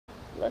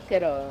Look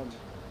at him.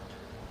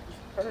 He's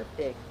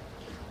perfect.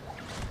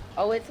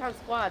 Oh, it's on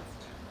squads.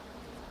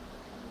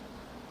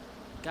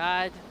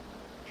 God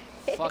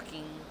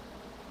fucking.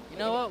 You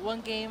know what?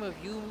 One game of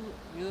you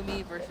and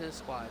me versus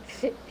squads.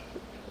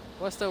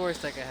 What's the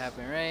worst that could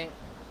happen, right?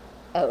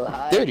 A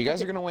lot. Dude, you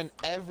guys are gonna win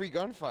every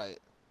gunfight.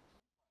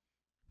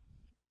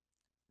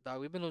 Dog,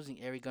 we've been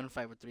losing every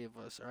gunfight with 3 of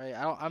us. All right,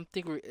 I'm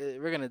think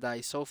we're gonna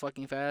die so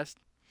fucking fast.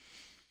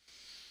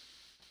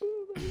 I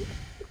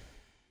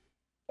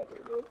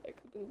don't know if I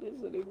can do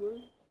this anymore.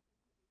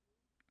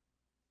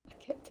 I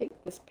can't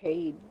take this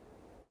pain.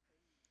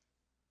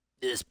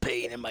 This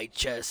pain in my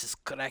chest is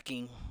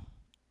cracking.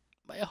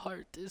 My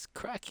heart is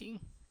cracking.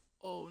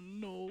 Oh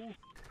no.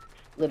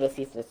 Little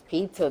Caesar's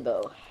pizza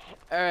though.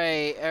 All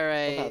right.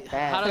 About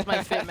that? How does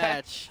my fit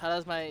match? How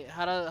does my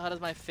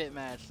fit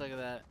match? Look at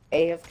that.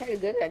 Hey, it's kind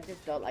of good. I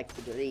just don't like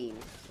the green.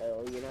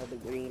 So you know the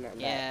green.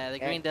 Yeah, the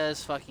green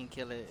does fucking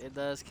kill it. It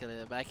does kill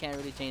it, but I can't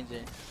really change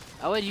it.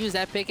 I would use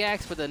that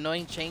pickaxe, but the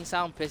annoying chain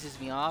sound pisses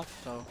me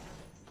off, so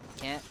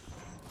can't.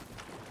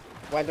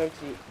 Why don't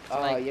you? So,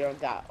 Oh, like, you don't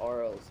got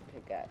Oro's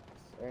pickaxe,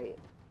 right?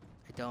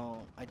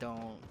 I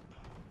don't.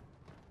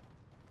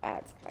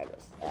 That's kind of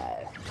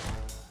sad.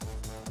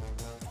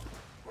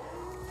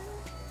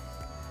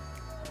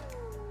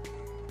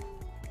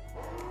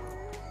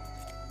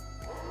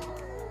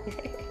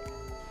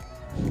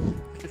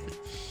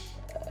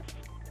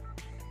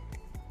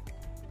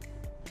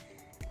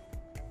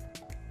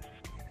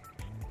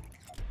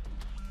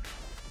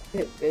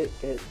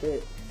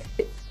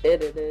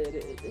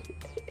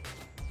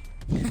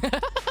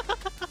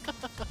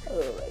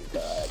 Oh my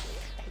god.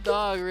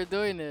 Dog, we're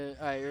doing it.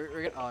 Alright,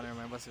 we're gonna. Oh, never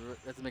mind. We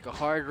have to make a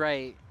hard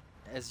right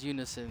as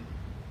unison.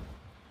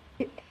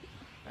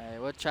 Alright,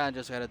 what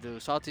challenges we gotta do?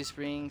 Salty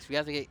Springs. We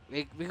have to get.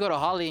 We go to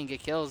Holly and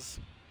get kills.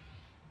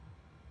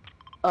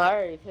 Oh, I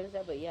already finished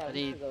that, but yeah,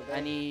 I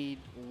need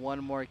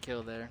one more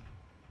kill there.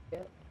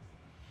 Yep.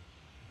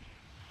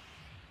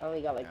 I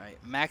only got like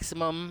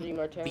maximum 3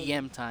 more turns.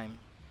 BM time.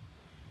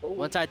 Ooh.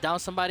 Once I down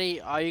somebody,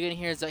 all you're gonna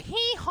hear is a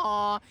hee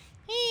haw,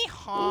 hee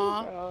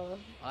haw. All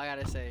I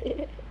gotta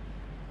say.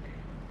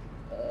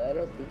 I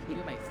don't think he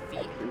Look at my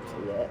feet. pizza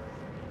yet.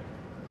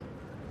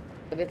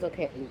 But it's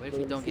okay. What if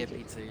you don't get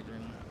pizza,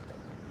 Adrian?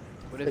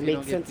 What It if you makes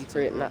don't get sense pizza?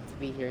 for it bro? not to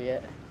be here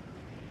yet.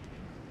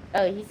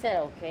 Oh, he said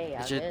okay.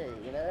 I Is it- did it.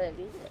 You know what I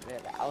mean?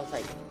 And I was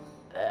like, you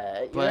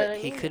know what But I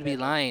he mean? could be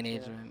lying, Yeah.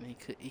 Adrian.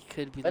 He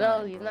could be But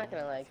lying. no, he's bro. not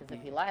gonna lie. Because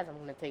if he lies, I'm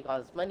gonna take all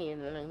his money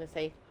and then I'm gonna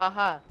say,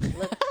 haha,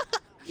 look,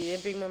 you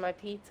didn't bring me my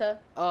pizza.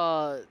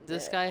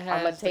 This Yeah, guy has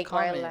I'm gonna take the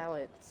my comment.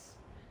 allowance.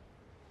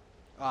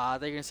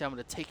 They're gonna say I'm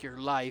gonna take your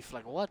life.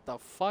 Like what the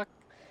fuck?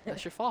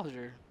 That's your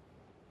father.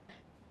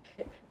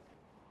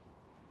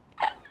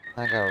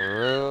 I got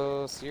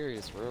real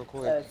serious real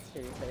quick. That's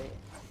pretty funny.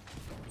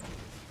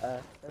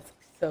 That's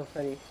so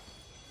funny.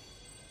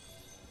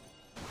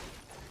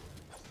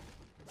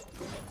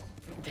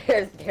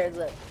 There's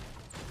a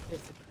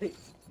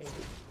police.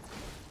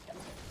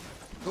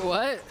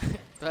 What?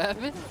 What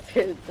happened?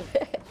 There's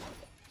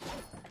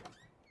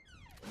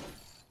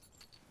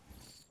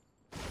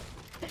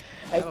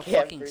I I have a can't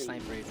fucking breathe.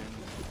 sniper, Adrian.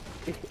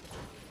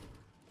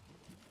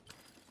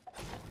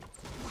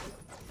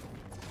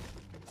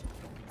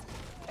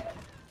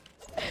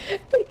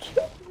 I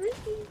can't breathe.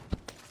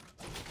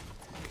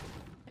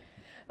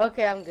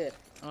 Okay, I'm good.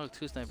 Oh,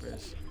 2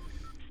 snipers.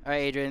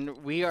 Alright,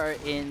 Adrian, we are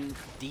in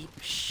deep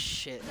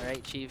shit,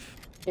 alright, Chief?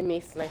 Give me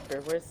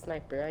sniper. Where's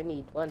sniper? I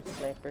need 1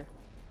 sniper.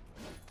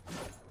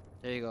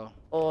 There you go.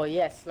 Oh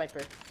yes,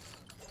 sniper.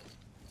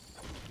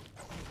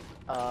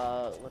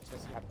 What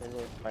just happened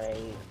with my?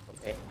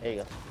 Okay, there you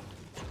go.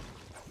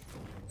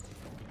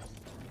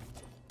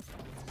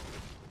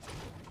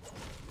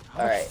 How much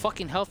Alright.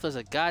 fucking health does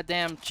a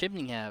goddamn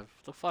chimney have?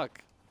 What the fuck?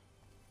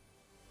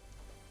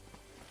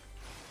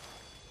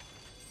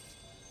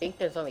 I think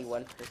there's only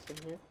 1 person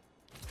here.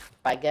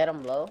 If I get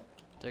him low,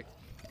 Dick.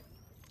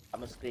 I'm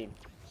gonna scream.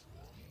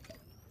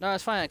 No,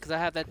 it's fine, because I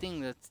have that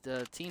thing, that's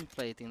the team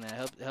play thing that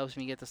helps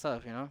me get the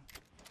stuff, you know?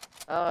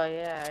 Oh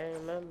yeah, I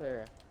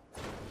remember.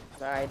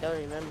 No, I don't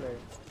remember.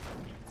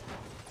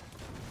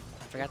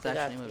 I forgot the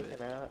actual name of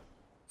it.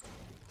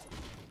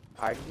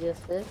 Party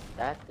assist?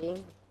 That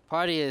thing?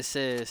 Party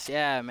assist,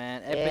 yeah,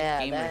 man. Epic yeah,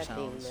 gamer that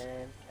sounds. thing,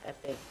 man.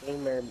 Epic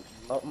gamer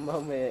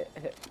moment.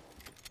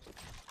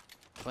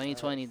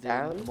 2020, dude.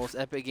 Sounds? The most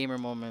epic gamer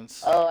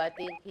moments. Oh, I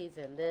think he's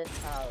in this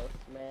house,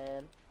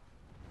 man.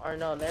 Or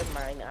no, never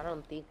mind. I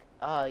don't think.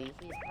 Oh, he's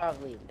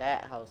probably in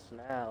that house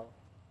now.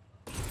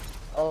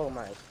 Oh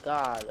my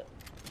god.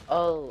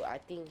 Oh, I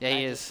think Yeah, I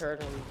he just is.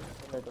 heard him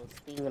with one of those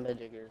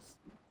thingamajiggers.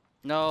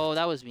 No,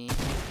 that was me.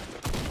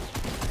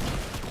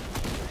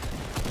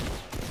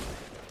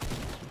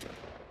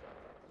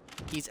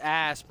 He's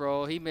ass,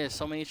 bro. He missed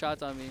so many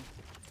shots on me.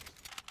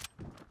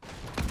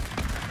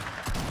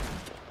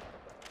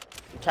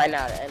 Try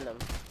now to end them.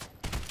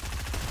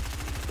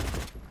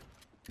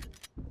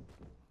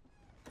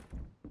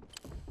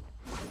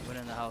 Went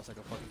in the house like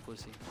a fucking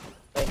pussy.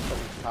 Wait for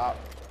the top.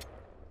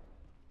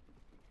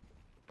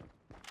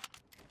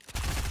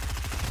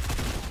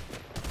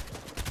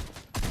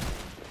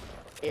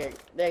 Here,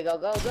 there you go,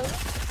 go, go.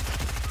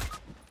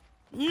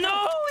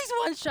 No, he's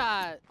one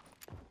shot.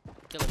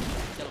 Kill him.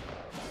 Kill him.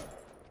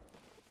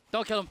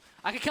 Don't kill him.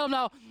 I can kill him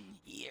now.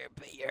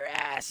 Your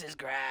ass is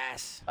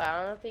grass. But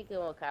I don't think it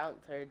will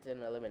count towards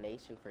an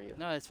elimination for you.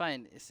 No, it's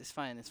fine. It's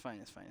fine. It's fine.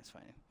 It's fine. It's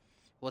fine.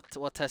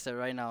 We'll test it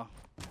right now.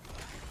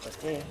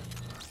 Okay.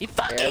 He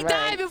fucking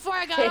died before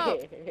I got up.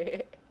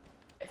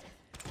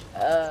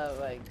 Oh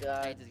my I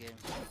god. hate this game.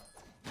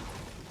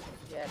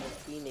 He had a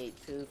teammate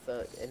too,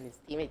 so and his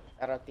teammate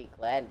I don't think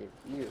landed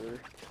either. You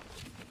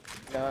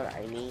know what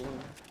I mean?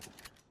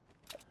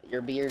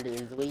 Your beard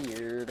is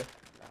weird.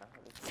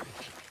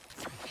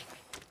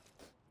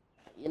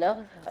 You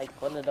know, like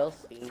one of those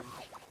things.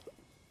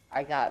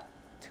 I got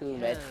two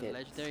medkits.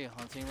 Legendary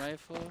hunting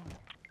rifle.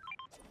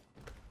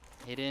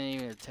 He didn't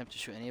even attempt to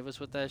shoot any of us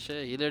with that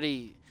shit. He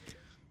literally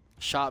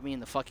shot me in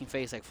the fucking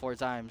face like 4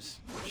 times.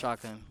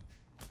 Shotgun.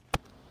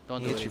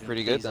 Don't do it. He hit you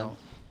pretty good though.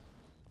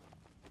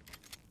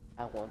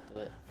 I won't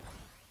do it.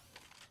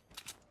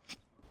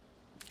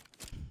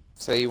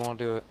 Say you won't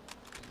do it.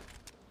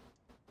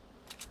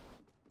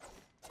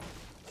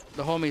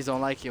 The homies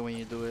don't like it when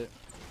you do it.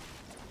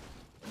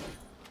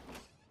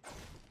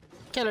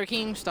 Killer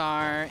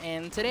Keemstar,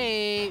 and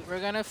today we're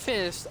gonna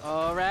fist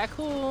a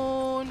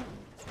raccoon.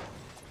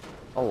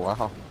 Oh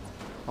wow.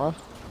 What?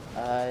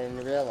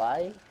 In real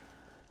life?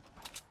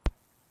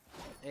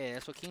 Hey,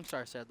 that's what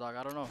Keemstar said, dog.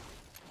 I don't know.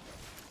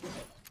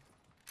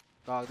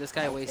 Dog, this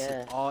guy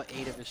wasted all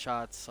 8 of his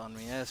shots on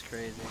me. That's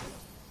crazy.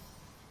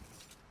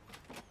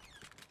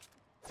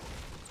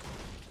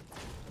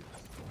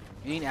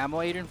 You need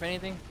ammo, Adrian, for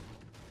anything?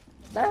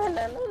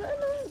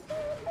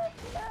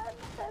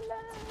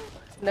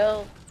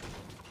 No.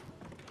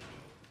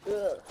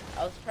 Ugh.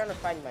 I was trying to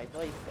find my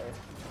voice there.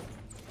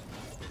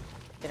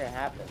 Didn't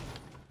happen.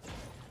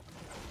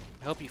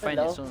 I hope you find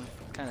it soon.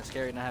 Kind of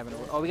scary not having it.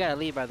 Oh, we gotta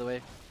leave, by the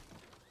way.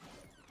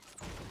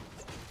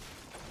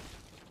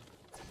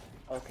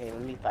 Okay,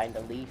 let me find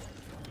a leaf.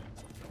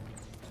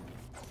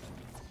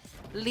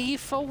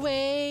 Leaf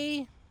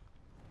away,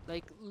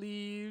 like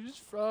leaves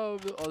from.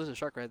 Oh, there's a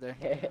shark right there.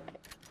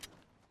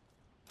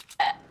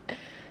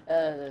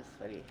 That's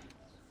funny.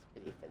 It's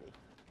pretty funny.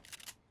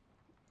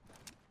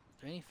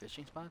 Are there any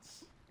fishing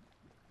spots?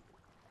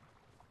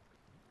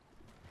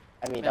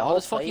 I mean, Man, all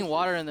this fucking place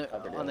water is on the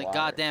covered in water.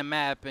 goddamn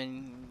map,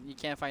 and you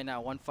can't find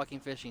out one fucking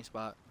fishing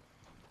spot.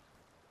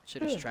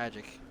 Shit is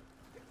tragic.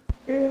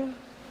 Yeah.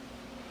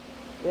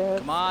 Yeah.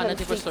 Come on,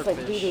 nothing but Like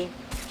slurpfish.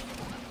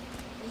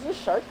 there's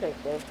a shark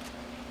right there.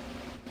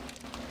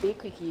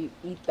 Think we can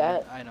eat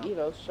that? I know. You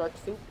know, shark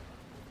soup.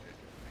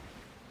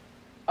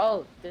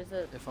 Oh, there's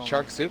a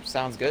Shark soup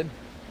sounds good.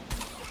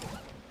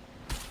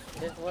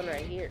 there's one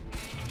right here.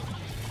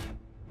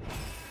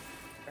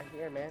 Right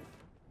here, man.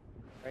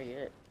 Right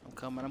here. I'm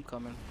coming. I'm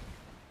coming.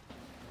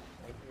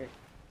 Right here.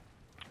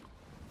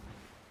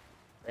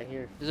 Right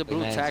here. There's a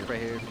blue tack right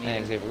here.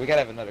 Man, Xavier, we gotta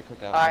have another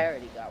cookout. Oh, I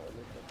already got one.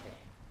 It's okay.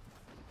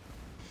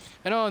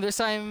 I know this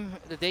time,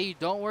 the day you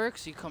don't work,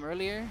 so you come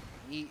earlier,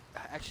 eat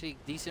actually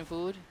decent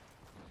food,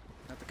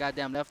 not the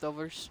goddamn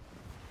leftovers,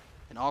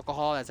 and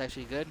alcohol that's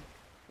actually good.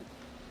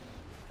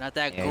 Not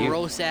that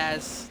gross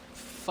ass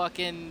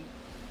fucking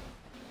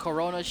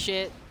Corona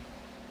shit.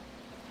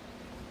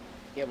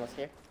 You almost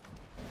here?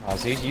 Oh,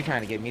 so you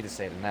trying to get me to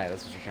stay tonight?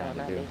 That's what you're trying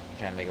to do. Me. You're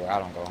trying to make it where I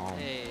don't go home.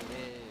 Hey,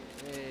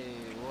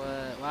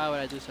 what? Why would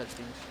I do such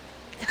things?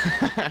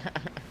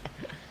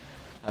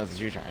 That's what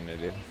you're trying to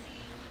do. Is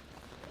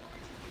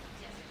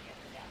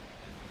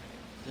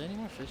there any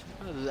more fishing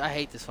spots? I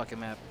hate this fucking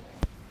map.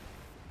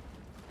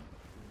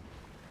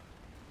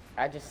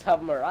 I just saw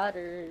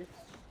marauders.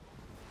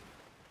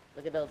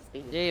 Look at those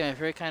things. Yeah, my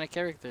favorite kind of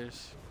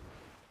characters.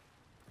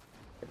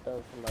 Look at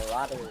those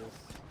marauders.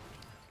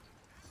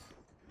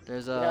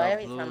 There's a You know,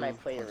 every blue time I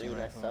play hunting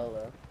arena rifle.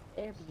 solo,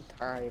 every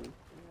time, you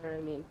know what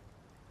I mean?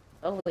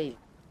 Always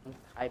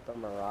type a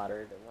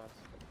marauder that wants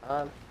to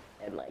come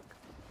and like,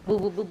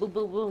 boom, boom, boom, boom,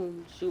 boom,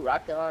 boom, shoot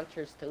rocket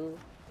launchers too.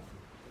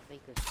 If they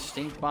could shoot.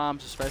 Stink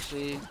bombs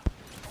especially.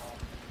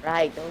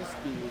 Right, those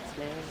dudes,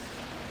 man.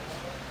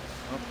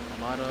 Oh,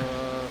 a lot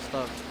of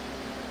stuff.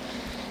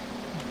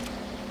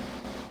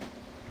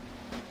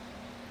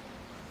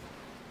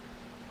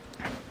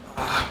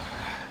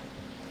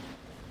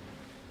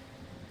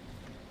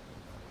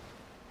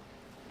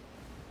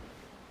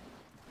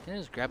 Can I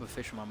just grab a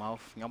fish from my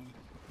mouth? Yum.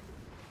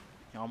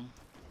 Yum.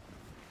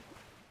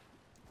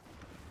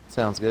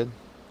 Sounds good.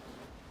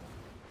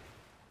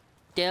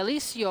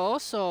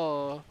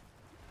 Delicioso.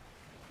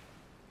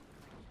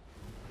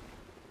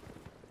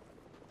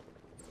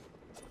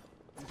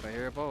 If I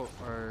hear a boat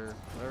or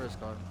whatever it's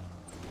called.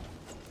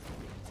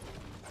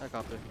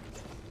 Helicopter.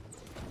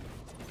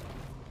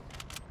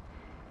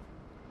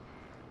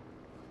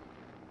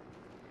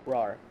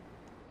 Roar.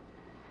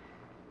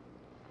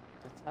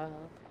 The top,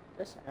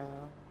 the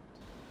sound.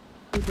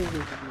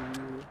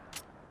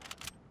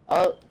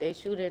 Oh, they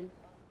shooting.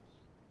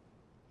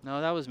 No,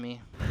 that was me.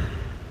 Oh,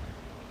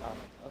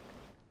 okay.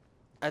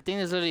 I think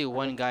there's literally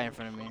one guy in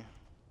front of me.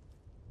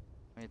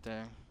 Right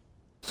there.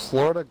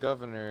 Florida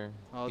governor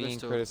Oh, being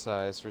there's two.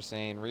 criticized for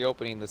saying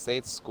reopening the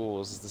state's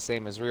schools is the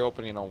same as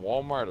reopening a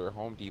Walmart or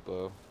Home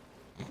Depot.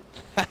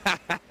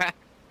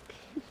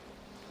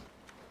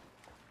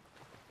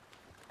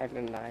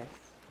 Kinda nice.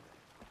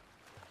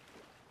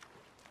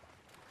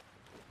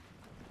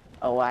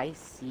 Oh, I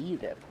see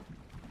them.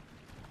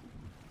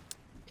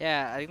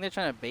 Yeah, I think they're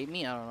trying to bait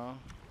me. I don't know.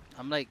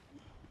 I'm like,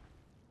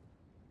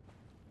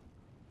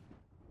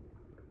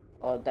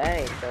 Oh,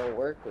 dang, don't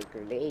work with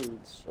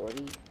grenades,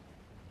 shorty.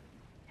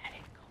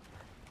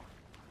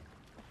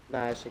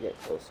 Nah, I should get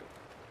closer.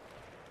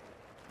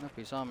 nope,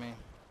 he saw me.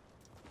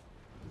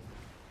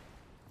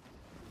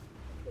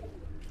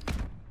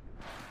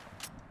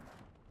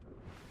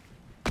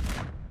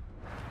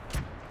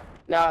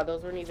 Nah,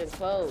 those weren't even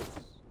close.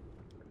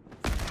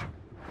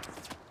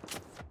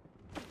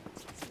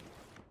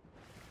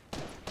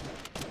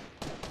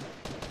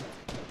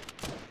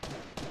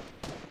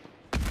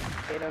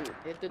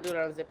 They have to do it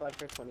on zipline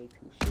for 22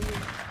 shoes.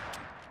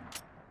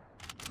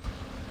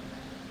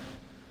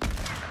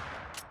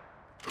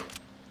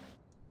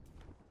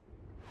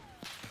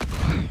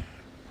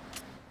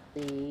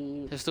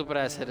 His stupid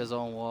ass hit his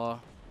own wall.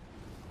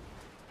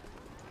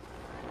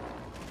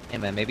 Hey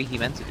man, maybe he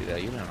meant to do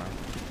that. You don't know.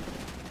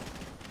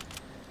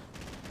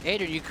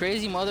 Adrian, you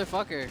crazy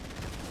motherfucker.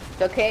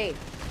 It's okay.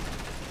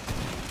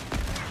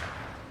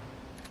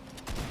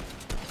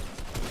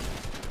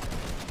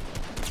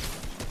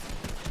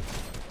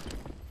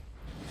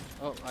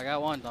 Oh, I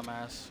got one,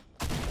 dumbass.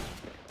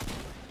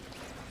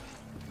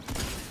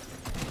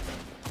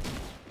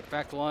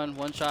 Cracked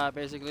one shot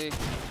basically.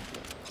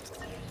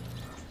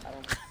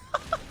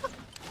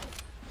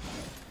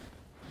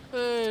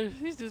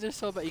 These dudes are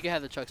so bad. You can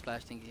have the truck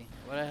splash thingy.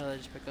 What the hell did I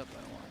just pick up?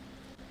 I don't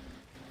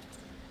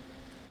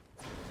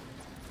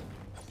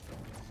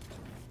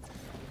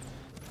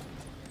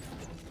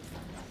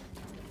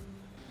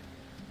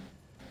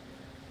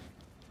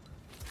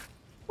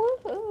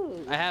want.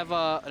 Woohoo! I have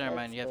never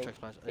mind, you have truck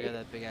splash. I got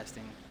that big ass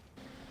thing.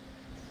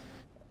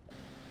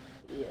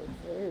 Yes,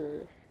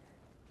 sir.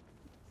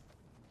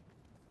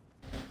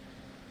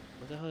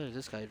 What the hell did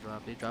this guy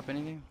drop? Did he drop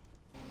anything?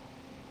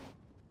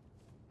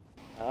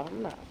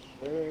 I'm not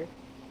sure.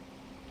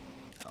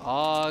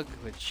 Og,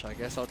 which I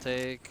guess I'll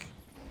take.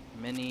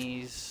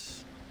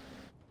 Minis.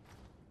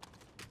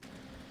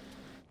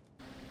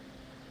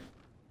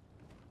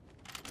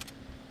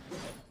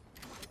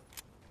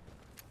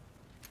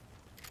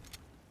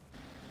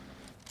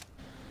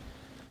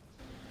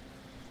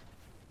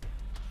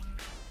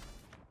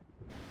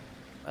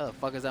 Where the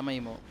fuck is that my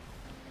emote?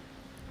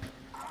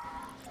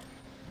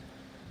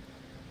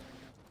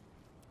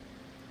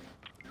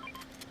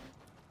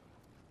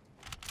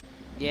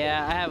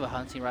 Yeah, I have a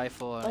hunting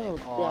rifle and Oh, an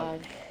AUG.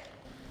 God.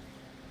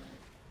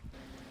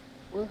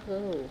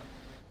 Woohoo.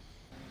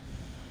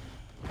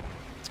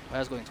 I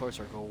was going towards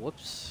circle.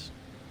 Whoops.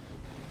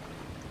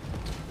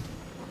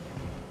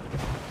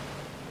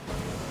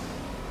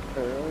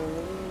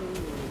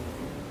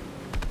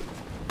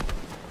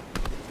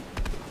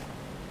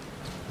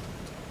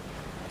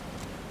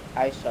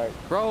 Ice shark.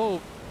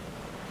 Bro!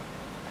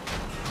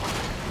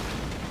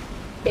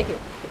 Here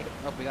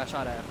Oh, we got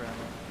shot at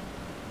apparently.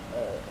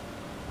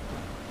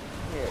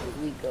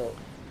 we go.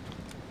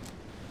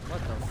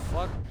 What the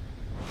fuck?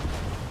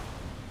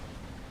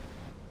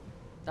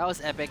 That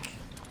was epic.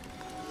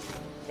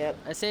 Yep.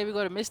 I say we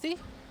go to Misty?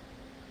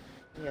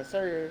 Yes,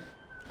 sir.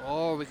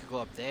 Or we could go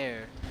up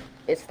there.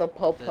 It's the The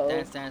Popo.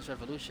 Dance Dance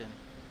Revolution.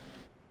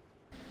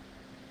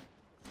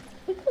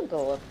 We could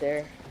go up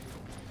there.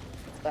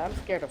 But I'm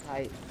scared of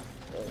heights.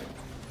 So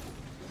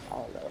I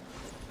don't know.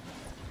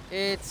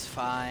 It's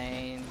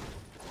fine.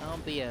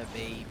 Don't be a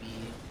baby.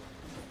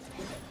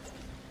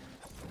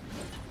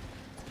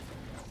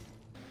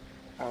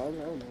 I don't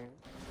know, man.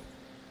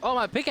 Oh,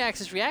 my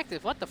pickaxe is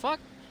reactive. What the fuck?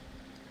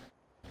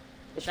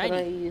 Which Shiny. one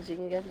are you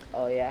using again?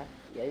 Oh, yeah.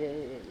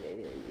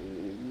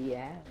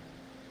 Yeah.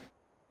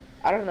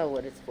 I don't know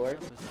what it's for. That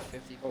was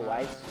 55. Or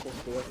why it's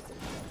just reactive.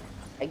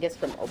 I guess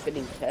from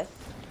opening chests.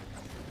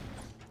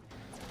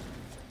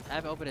 I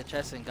haven't opened a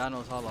chest in God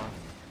knows how long.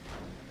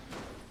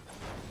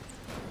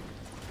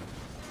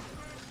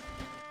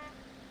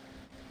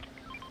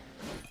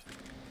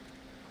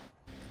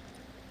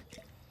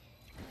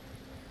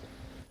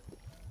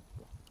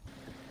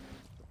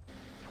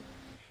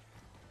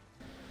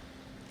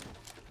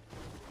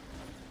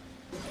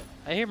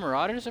 I hear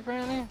marauders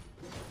apparently.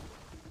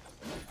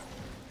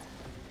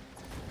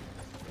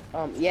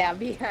 Yeah,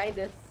 behind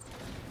us.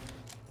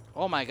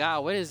 Oh my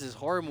god, what is this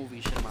horror movie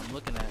shit I'm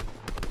looking at?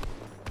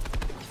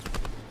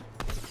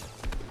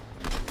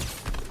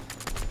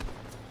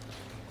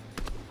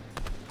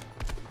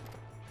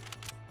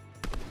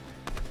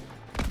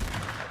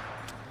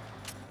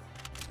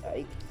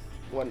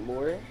 One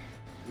more.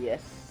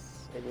 Yes.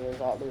 And it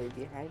was all the way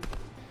behind.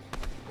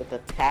 With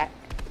attack.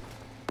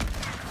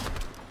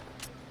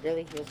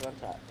 Really? He was one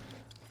shot.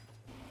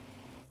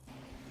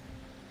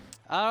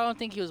 I don't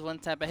think he was one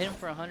tap. I hit him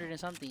for 100 and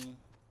something.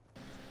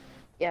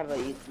 Yeah, but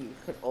you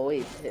could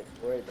always hit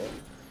more than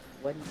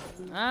One,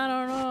 I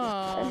don't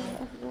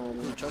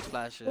know. Ooh, choke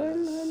splashes.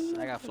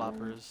 I got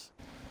floppers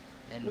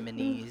and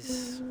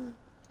minis.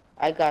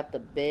 I got the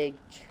big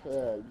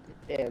chug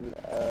and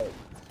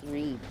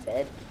 3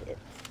 bed kits,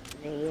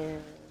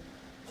 man.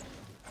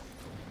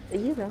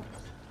 You know.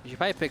 You should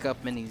probably pick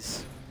up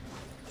minis.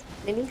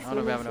 Minis, I don't know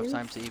if we have enough minis.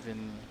 time to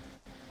even.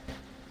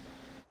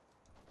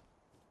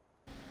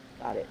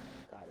 Got it.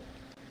 Got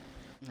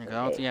it. Like, I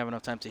don't think I have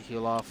enough time to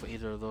heal off with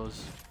either of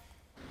those.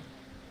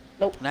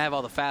 Nope. And I have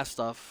all the fast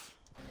stuff,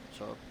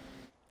 so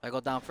I go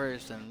down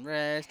first and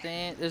rest.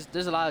 And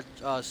there's a lot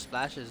of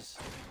splashes.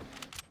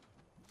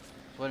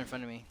 It's right in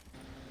front of me.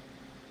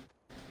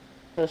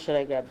 So should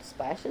I grab the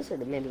splashes or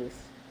the minis?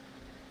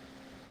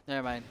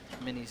 Never mind,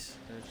 minis.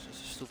 There's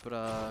just a stupid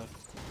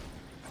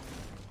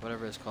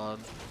whatever it's called,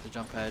 the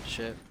jump pad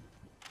shit.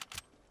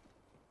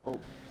 Oh,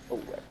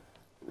 right.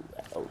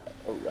 Oh,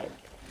 right.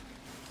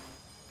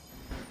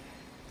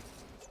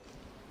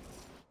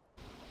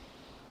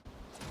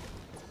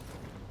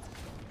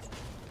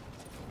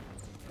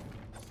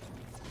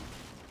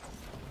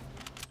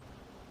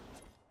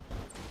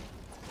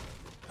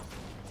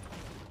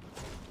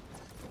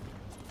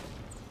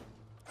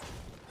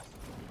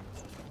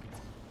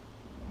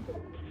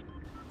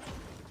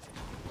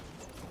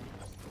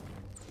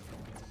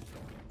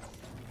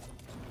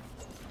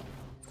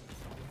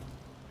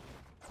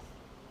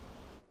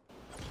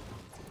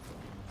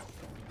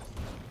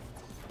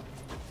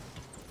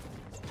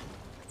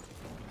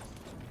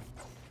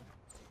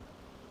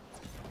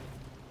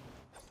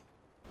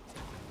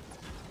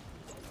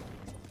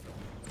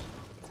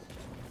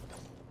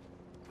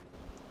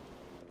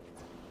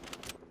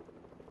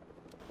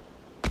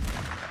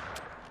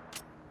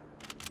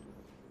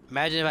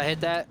 Imagine if I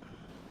hit that.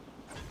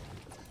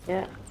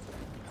 Yeah.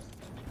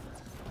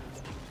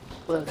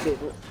 Look,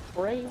 it was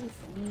crazy.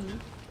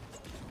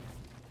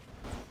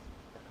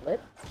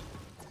 What?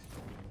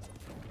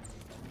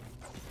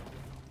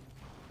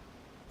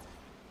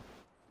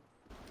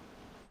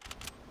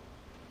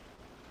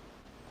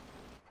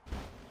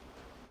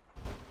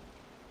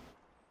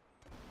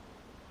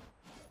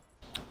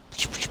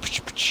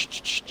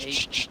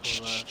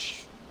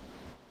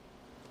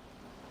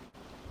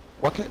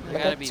 Walk it, I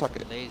look gotta it, be tuck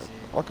it. lazy.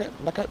 Walk it,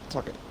 look it,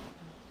 tuck it.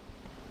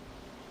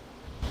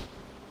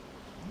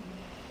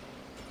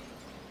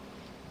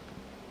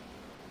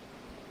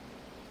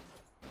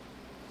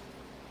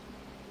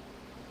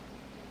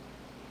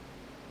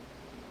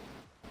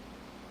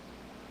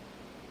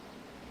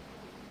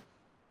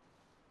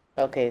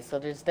 Okay, so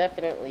there's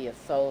definitely a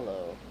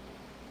solo.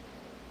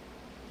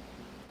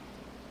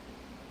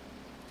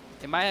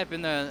 It might have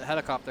been the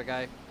helicopter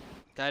guy.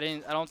 I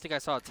don't think I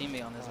saw a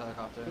teammate on this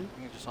helicopter. I think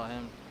I just saw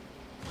him.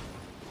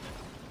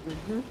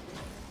 Mm-hmm.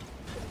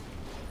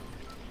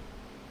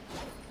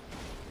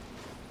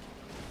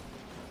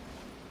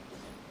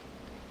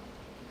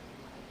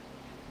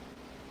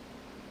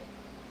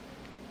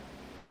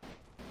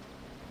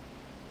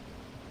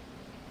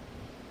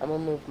 I'm gonna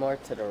move more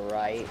to the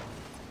right.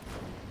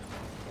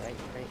 Right.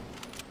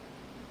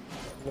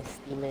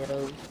 Misty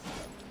Meadows.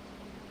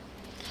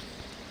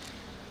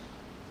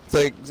 It's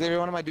like, Xavier,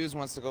 one of my dudes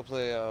wants to go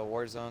play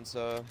Warzone,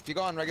 so if you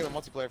go on regular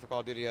multiplayer for Call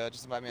of Duty,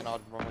 just invite me and I'll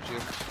run with you.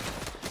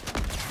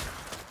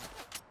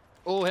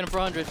 Oh, hit him for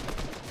 100.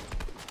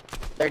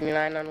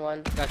 39 on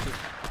 1. Got you.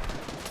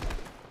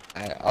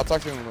 Alright, I'll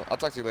talk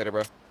to you later,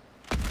 bro.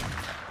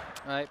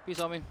 Alright, peace,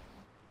 homie.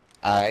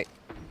 Alright.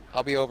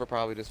 I'll be over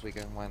probably this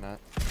weekend, why not?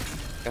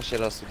 Got shit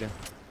else to do.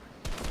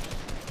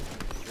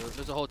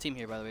 There's a whole team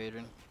here, by the way,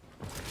 Adrian.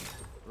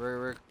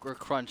 We're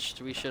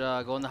crunched. We should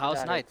go in the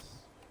house tonight.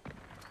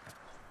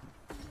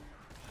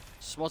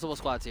 There's multiple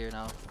squads here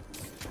now.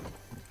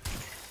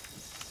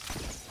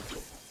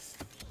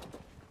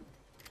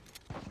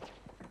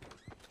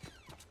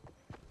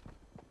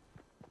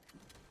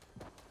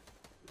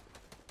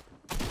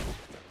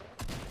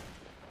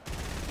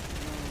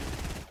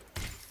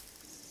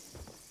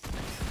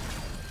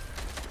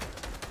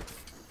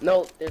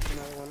 No, there's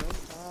another one on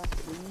top,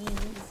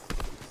 please.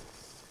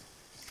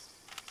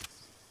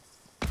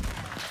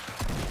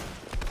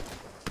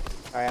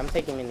 Alright, I'm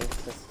taking minis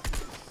because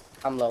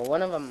I'm low.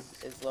 One of them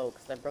is low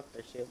because I broke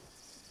their shield.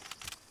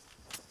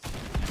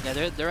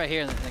 Yeah, they're right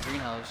here in the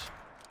greenhouse.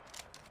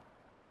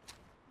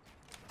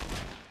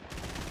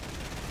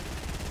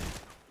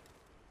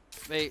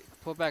 Wait,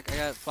 pull back. I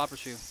got flopper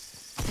shoe.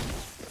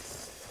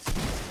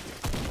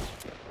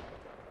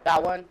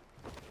 Got one.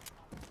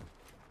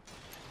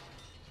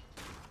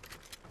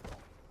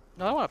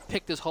 No, I don't want to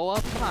pick this hole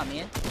up. Come on,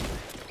 man.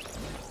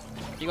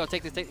 You go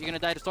take this. You're gonna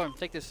die to storm.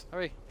 Take this.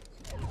 Hurry.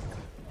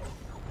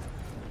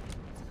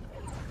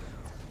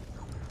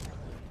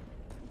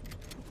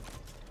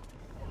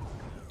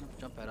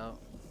 Jump that out.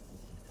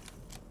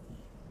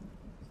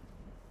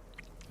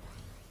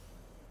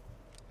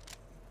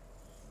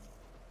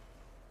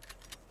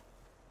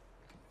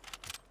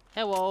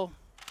 Hello.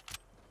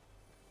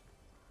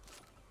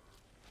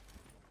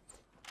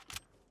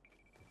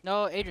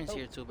 No, Adrian's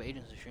here too, but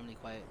Adrian's extremely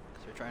quiet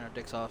because we're trying our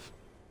dicks off.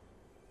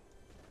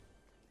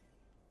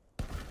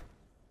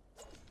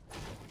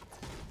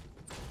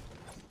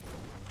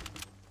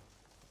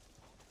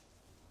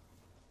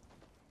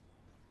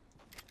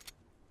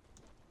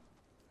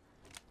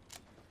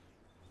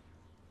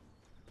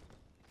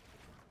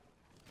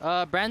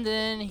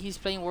 Brandon, he's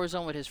playing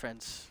Warzone with his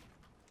friends.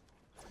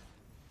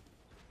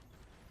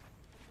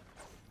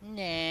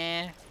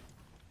 Nah.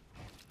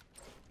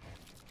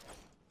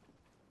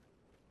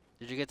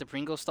 Did you get the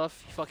Pringle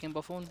stuff, you fucking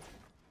buffoon?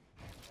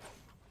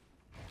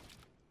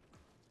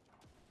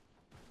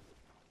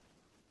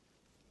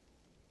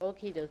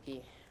 Okie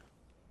dokie.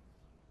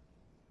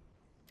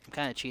 I'm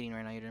kind of cheating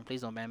right now, Adrian.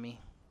 Please don't ban me.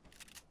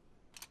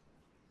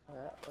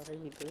 What are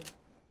you doing?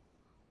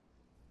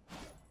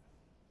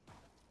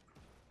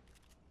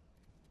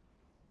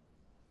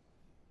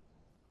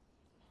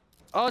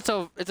 Oh, it's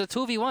a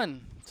 2v1.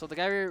 So the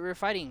guy we're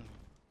fighting.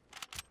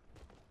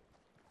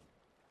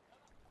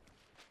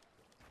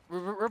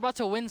 We're about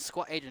to win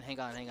squad. Adrian, hang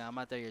on. I'm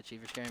not there yet, Chief.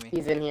 You're scaring me.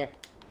 He's in here.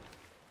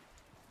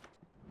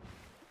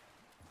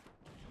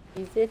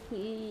 He's in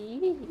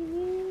here.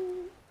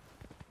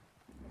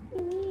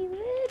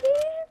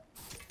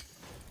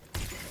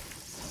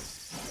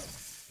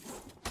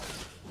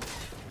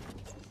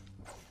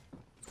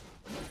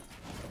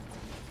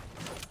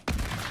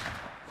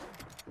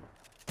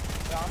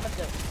 Yo, I'm gonna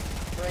just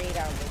spray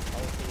down this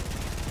whole team.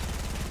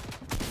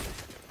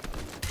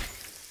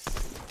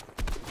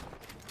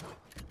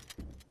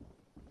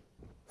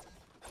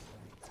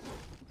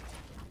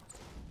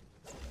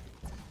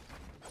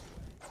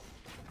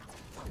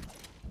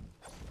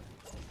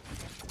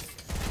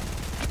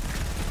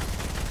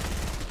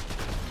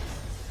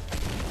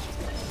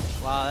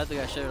 Wow, that dude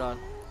got shit on.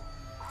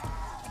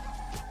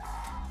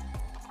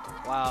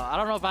 Wow, I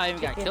don't know if I even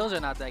got kills or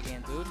not that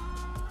game, dude.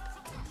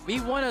 We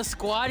won a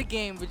squad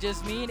game with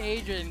just me and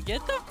Adrian.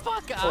 Get the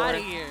fuck out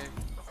of here.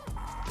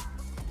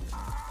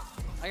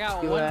 I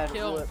got 1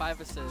 kill and 5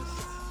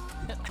 assists.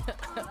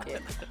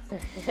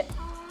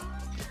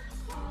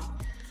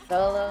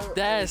 Solo.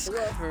 That's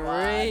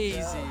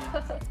crazy.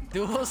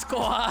 Dual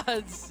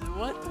squads.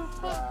 What the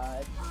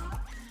fuck?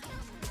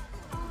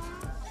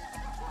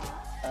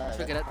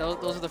 Look at that.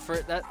 Those are the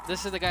first.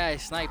 This is the guy I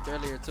sniped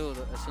earlier too.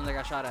 As soon as I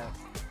got shot at,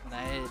 and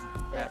I hid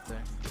after.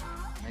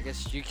 I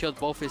guess you killed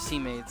both his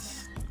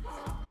teammates.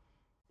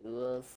 Dual